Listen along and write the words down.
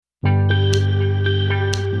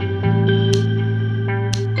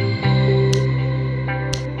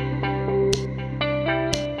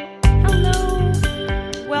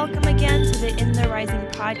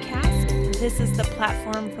Podcast. This is the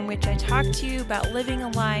platform from which I talk to you about living a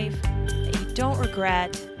life that you don't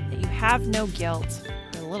regret, that you have no guilt,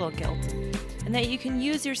 or little guilt, and that you can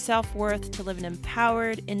use your self-worth to live an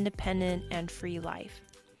empowered, independent, and free life.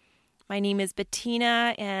 My name is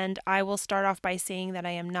Bettina, and I will start off by saying that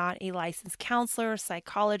I am not a licensed counselor,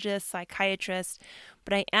 psychologist, psychiatrist,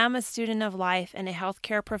 but I am a student of life and a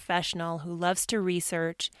healthcare professional who loves to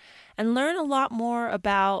research and learn a lot more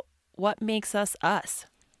about what makes us us.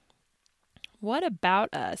 What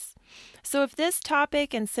about us? So if this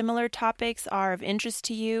topic and similar topics are of interest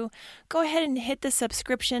to you, go ahead and hit the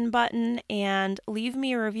subscription button and leave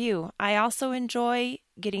me a review. I also enjoy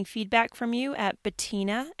getting feedback from you at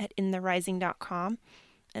bettina@intherising.com,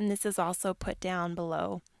 and this is also put down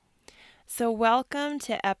below. So welcome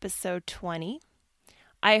to episode 20.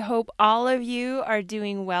 I hope all of you are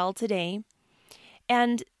doing well today.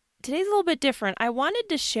 And today's a little bit different. I wanted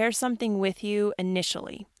to share something with you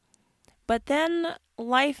initially, but then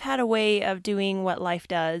life had a way of doing what life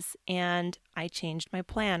does, and I changed my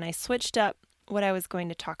plan. I switched up what I was going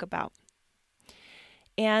to talk about.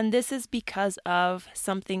 And this is because of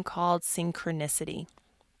something called synchronicity.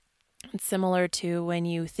 It's similar to when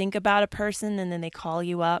you think about a person and then they call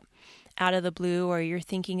you up out of the blue, or you're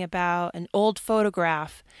thinking about an old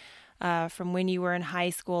photograph from when you were in high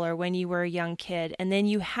school or when you were a young kid, and then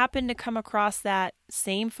you happen to come across that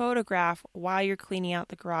same photograph while you're cleaning out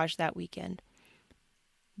the garage that weekend.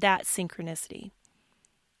 That's synchronicity.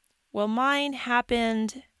 Well, mine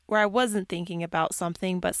happened where I wasn't thinking about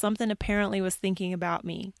something, but something apparently was thinking about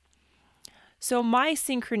me. So my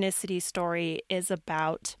synchronicity story is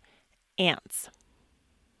about ants.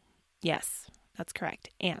 Yes, that's correct,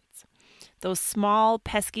 ants. Those small,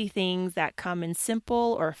 pesky things that come in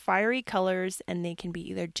simple or fiery colors, and they can be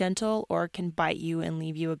either gentle or can bite you and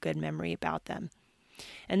leave you a good memory about them.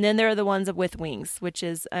 And then there are the ones with wings, which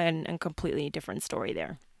is a completely different story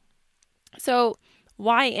there. So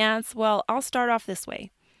why ants? Well, I'll start off this way.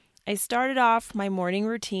 I started off my morning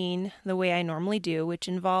routine the way I normally do, which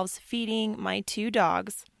involves feeding my two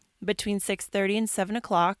dogs between 6:30 and 7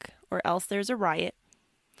 o'clock, or else there's a riot.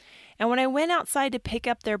 And when I went outside to pick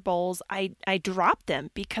up their bowls, I dropped them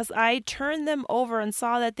because I turned them over and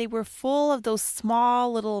saw that they were full of those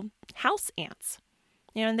small little house ants.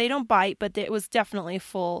 You know, and they don't bite, but it was definitely a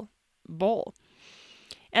full bowl.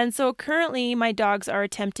 And so currently my dogs are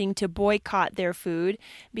attempting to boycott their food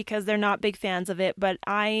because they're not big fans of it, but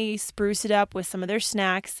I spruce it up with some of their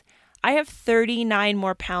snacks. I have 39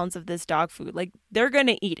 more pounds of this dog food. Like, they're going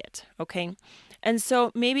to eat it, okay? And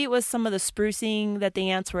so maybe it was some of the sprucing that the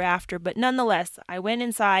ants were after, but nonetheless, I went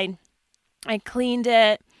inside, I cleaned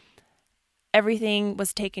it, everything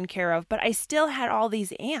was taken care of, but I still had all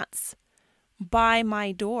these ants by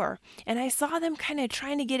my door, and I saw them kind of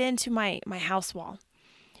trying to get into my house wall.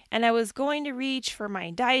 And I was going to reach for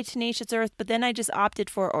my diatomaceous earth, but then I just opted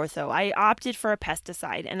for ortho. I opted for a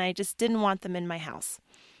pesticide, and I just didn't want them in my house.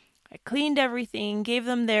 I cleaned everything, gave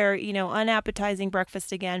them their, unappetizing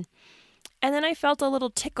breakfast again. And then I felt a little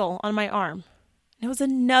tickle on my arm. It was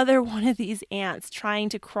another one of these ants trying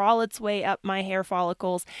to crawl its way up my hair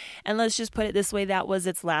follicles. And let's just put it this way, that was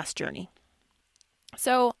its last journey.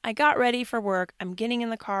 So I got ready for work. I'm getting in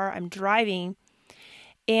the car. I'm driving.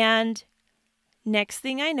 And next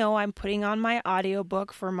thing I know, I'm putting on my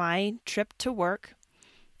audiobook for my trip to work.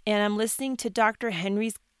 And I'm listening to Dr.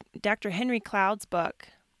 Henry Cloud's book,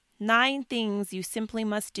 9 Things You Simply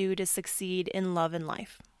Must Do to Succeed in Love and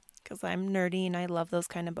Life. Because I'm nerdy and I love those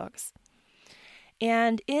kind of books.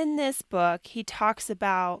 And in this book, he talks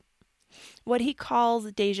about what he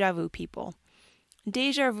calls deja vu people.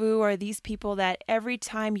 Deja vu are these people that every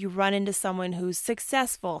time you run into someone who's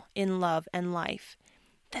successful in love and life,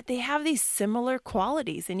 that they have these similar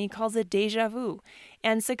qualities, and he calls it deja vu.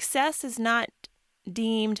 And success is not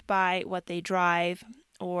deemed by what they drive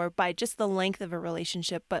or by just the length of a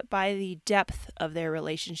relationship, but by the depth of their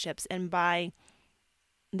relationships and by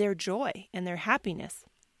their joy and their happiness.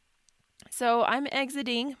 So I'm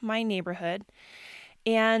exiting my neighborhood,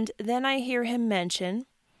 and then I hear him mention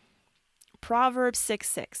Proverbs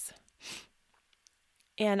 6:6.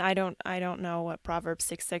 And I don't know what Proverbs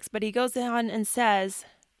 6:6, but he goes on and says,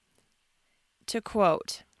 to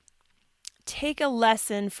quote, "Take a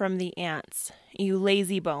lesson from the ants, you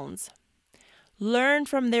lazy bones. Learn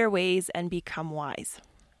from their ways and become wise."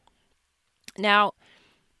 Now,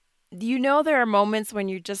 there are moments when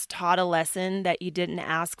you're just taught a lesson that you didn't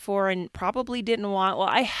ask for and probably didn't want. Well,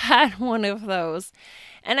 I had one of those.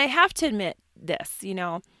 And I have to admit this,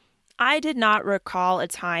 I did not recall a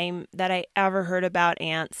time that I ever heard about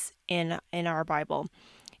ants in our Bible.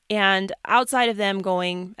 And outside of them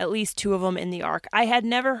going, at least 2 of them in the ark. I had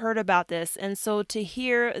never heard about this. And so to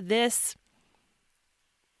hear this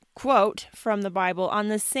quote from the Bible on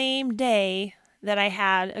the same day that I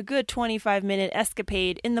had a good 25-minute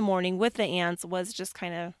escapade in the morning with the ants was just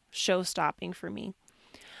kind of show-stopping for me.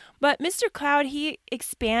 But Mr. Cloud, he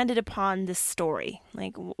expanded upon this story.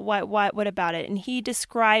 Like, what about it? And he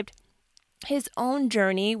described his own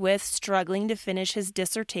journey with struggling to finish his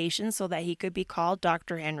dissertation so that he could be called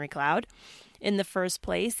Dr. Henry Cloud in the first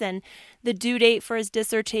place. And the due date for his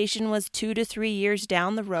dissertation was 2 to 3 years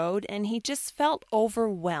down the road, and he just felt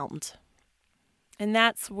overwhelmed. And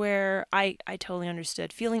that's where I totally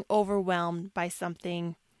understood, feeling overwhelmed by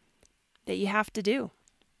something that you have to do.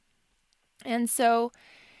 And so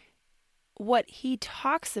what he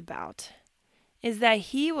talks about is that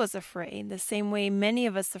he was afraid the same way many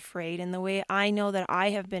of us afraid, and the way I know that I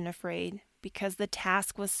have been afraid because the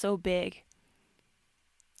task was so big.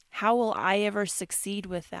 How will I ever succeed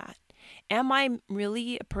with that? Am I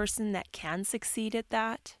really a person that can succeed at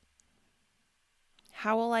that?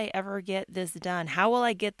 How will I ever get this done? How will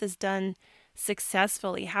I get this done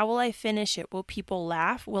successfully? How will I finish it? Will people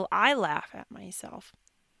laugh? Will I laugh at myself?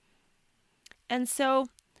 And so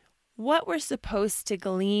what we're supposed to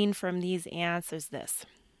glean from these ants is this.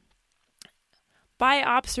 By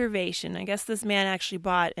observation, I guess this man actually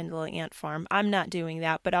bought a little ant farm. I'm not doing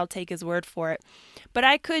that, but I'll take his word for it. But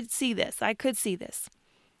I could see this.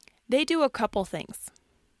 They do a couple things.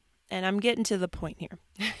 And I'm getting to the point here.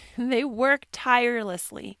 They work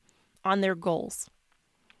tirelessly on their goals.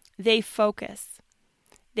 They focus.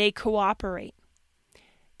 They cooperate.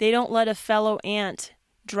 They don't let a fellow ant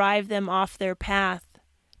drive them off their path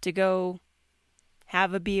to go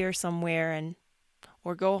have a beer somewhere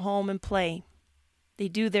or go home and play. They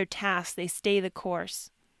do their tasks. They stay the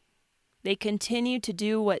course. They continue to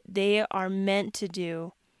do what they are meant to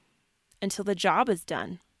do until the job is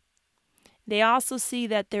done. They also see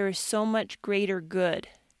that there is so much greater good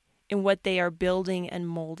in what they are building and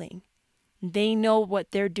molding. They know what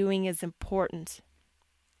they're doing is important.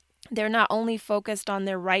 They're not only focused on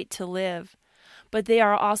their right to live, but they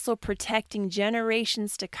are also protecting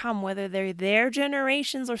generations to come, whether they're their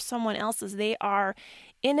generations or someone else's. They are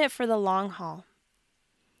in it for the long haul.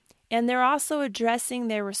 And they're also addressing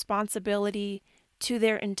their responsibility to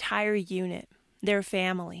their entire unit, their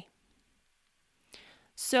family.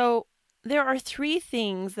 So there are 3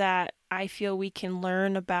 things that I feel we can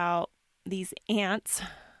learn about these ants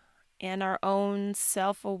and our own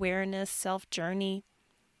self-awareness, self-journey,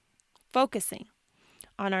 focusing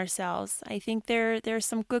on ourselves. I think there are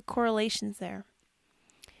some good correlations there.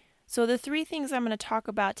 So the 3 things I'm going to talk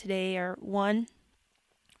about today are 1,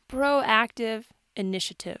 proactive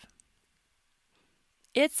initiative.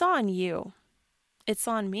 It's on you. It's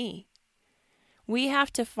on me. We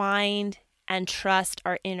have to find and trust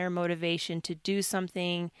our inner motivation to do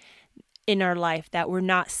something in our life that we're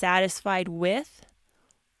not satisfied with,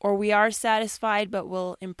 or we are satisfied but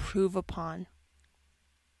will improve upon.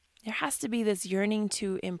 There has to be this yearning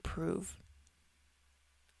to improve.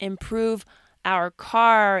 Improve our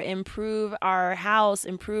car, improve our house,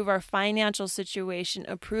 improve our financial situation,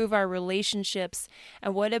 improve our relationships.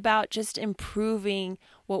 And what about just improving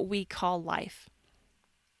what we call life?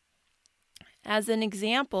 As an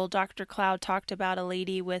example, Dr. Cloud talked about a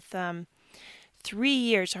lady with 3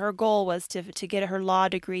 years. Her goal was to get her law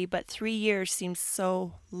degree, but 3 years seems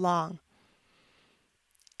so long.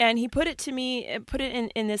 And he put it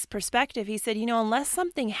in this perspective. He said, unless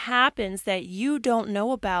something happens that you don't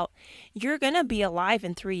know about, you're going to be alive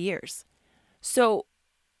in 3 years. So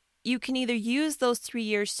you can either use those 3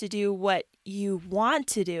 years to do what you want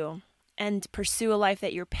to do and pursue a life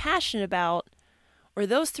that you're passionate about, or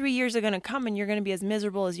those 3 years are going to come and you're going to be as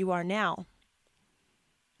miserable as you are now.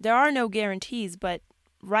 There are no guarantees, but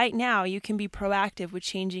right now you can be proactive with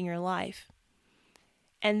changing your life.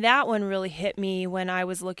 And that one really hit me when I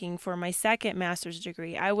was looking for my second master's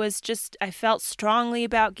degree. I felt strongly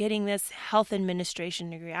about getting this health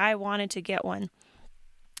administration degree. I wanted to get one.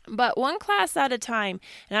 But one class at a time,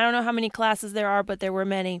 and I don't know how many classes there are, but there were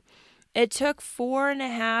many. It took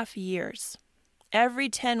 4.5 years. Every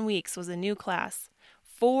 10 weeks was a new class.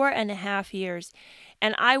 4.5 years.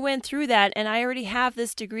 And I went through that, and I already have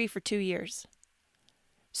this degree for 2 years.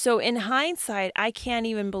 So in hindsight, I can't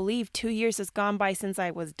even believe 2 years has gone by since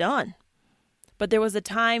I was done. But there was a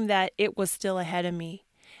time that it was still ahead of me.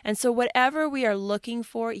 And so whatever we are looking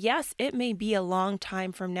for, yes, it may be a long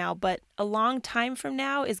time from now, but a long time from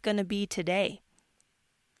now is going to be today.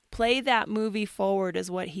 Play that movie forward is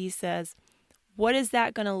what he says. What is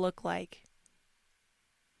that going to look like?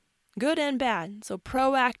 Good and bad. So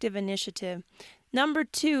proactive initiative. Number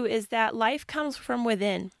 2 is that life comes from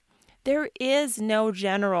within. There is no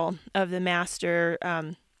general of the master,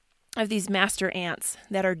 of these master ants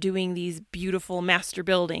that are doing these beautiful master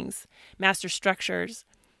buildings, master structures.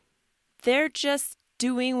 They're just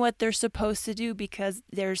doing what they're supposed to do because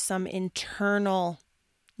there's some internal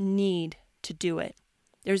need to do it.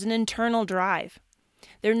 There's an internal drive.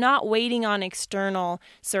 They're not waiting on external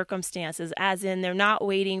circumstances, as in they're not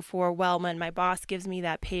waiting for, well, when my boss gives me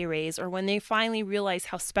that pay raise, or when they finally realize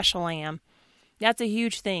how special I am. That's a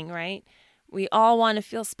huge thing, right? We all want to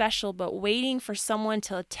feel special, but waiting for someone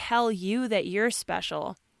to tell you that you're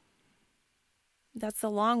special, that's a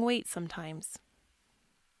long wait sometimes.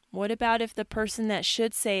 What about if the person that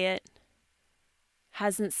should say it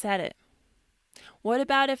hasn't said it? What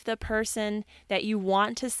about if the person that you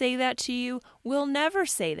want to say that to you will never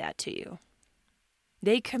say that to you?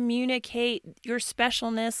 They communicate your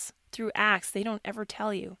specialness through acts. They don't ever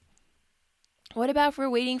tell you. What about if we're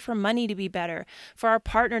waiting for money to be better, for our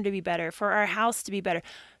partner to be better, for our house to be better?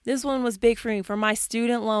 This one was big for me, for my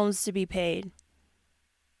student loans to be paid.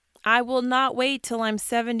 I will not wait till I'm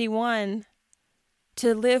 71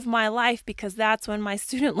 to live my life because that's when my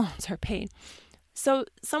student loans are paid. So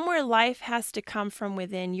somewhere life has to come from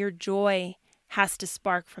within. Your joy has to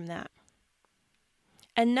spark from that.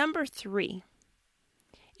 And number 3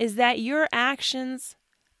 is that your actions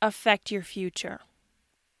affect your future.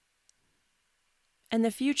 And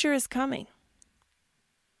the future is coming.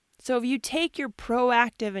 So if you take your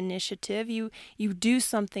proactive initiative, you do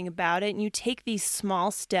something about it, and you take these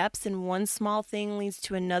small steps, and one small thing leads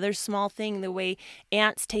to another small thing, the way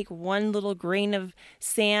ants take one little grain of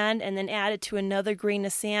sand and then add it to another grain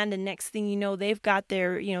of sand, and next thing you know, they've got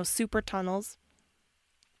their, super tunnels.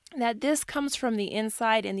 That this comes from the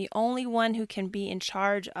inside, and the only one who can be in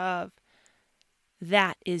charge of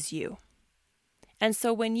that is you. And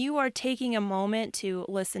so when you are taking a moment to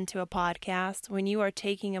listen to a podcast, when you are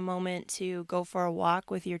taking a moment to go for a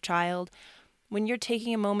walk with your child, when you're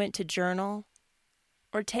taking a moment to journal,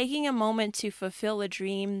 or taking a moment to fulfill a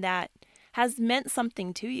dream that has meant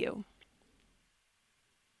something to you,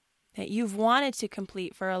 that you've wanted to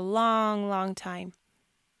complete for a long, long time,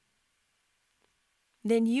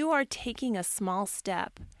 then you are taking a small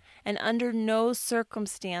step, and under no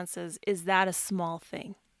circumstances is that a small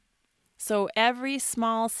thing. So every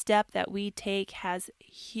small step that we take has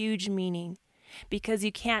huge meaning, because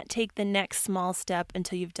you can't take the next small step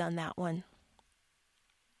until you've done that one.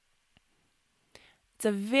 It's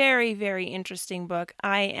a very, very interesting book.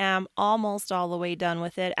 I am almost all the way done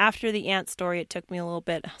with it. After the ant story, it took me a little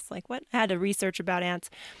bit. I was like, what? I had to research about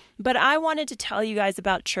ants. But I wanted to tell you guys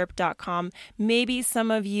about Chirp.com. Maybe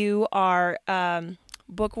some of you are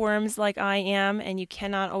bookworms like I am, and you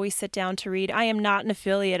cannot always sit down to read. I am not an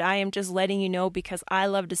affiliate. I am just letting you know because I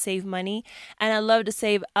love to save money, and I love to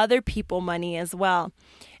save other people money as well.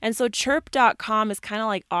 And so Chirp.com is kind of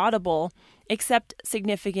like Audible, except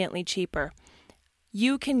significantly cheaper.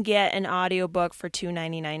 You can get an audiobook for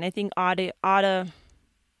 $2.99. I think Audible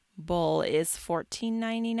is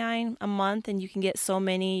 $14.99 a month, and you can get so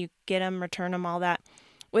many. You get them, return them, all that.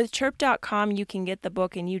 With Chirp.com, you can get the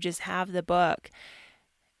book, and you just have the book.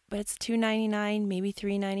 But it's $2.99, maybe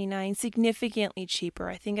 $3.99, significantly cheaper.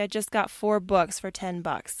 I think I just got 4 books for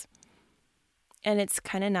 $10. And it's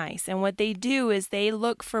kind of nice. And what they do is they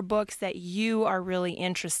look for books that you are really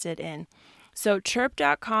interested in. So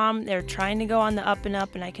Chirp.com, they're trying to go on the up and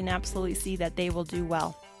up, and I can absolutely see that they will do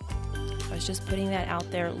well. I was just putting that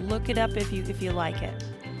out there. Look it up if you like it.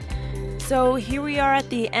 So here we are at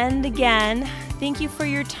the end again. Thank you for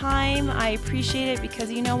your time. I appreciate it,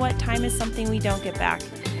 because you know what? Time is something we don't get back.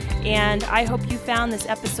 And I hope you found this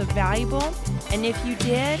episode valuable. And if you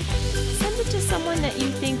did, send it to someone that you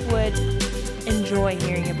think would enjoy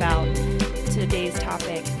hearing about today's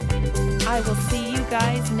topic. I will see you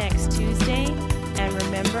guys next Tuesday.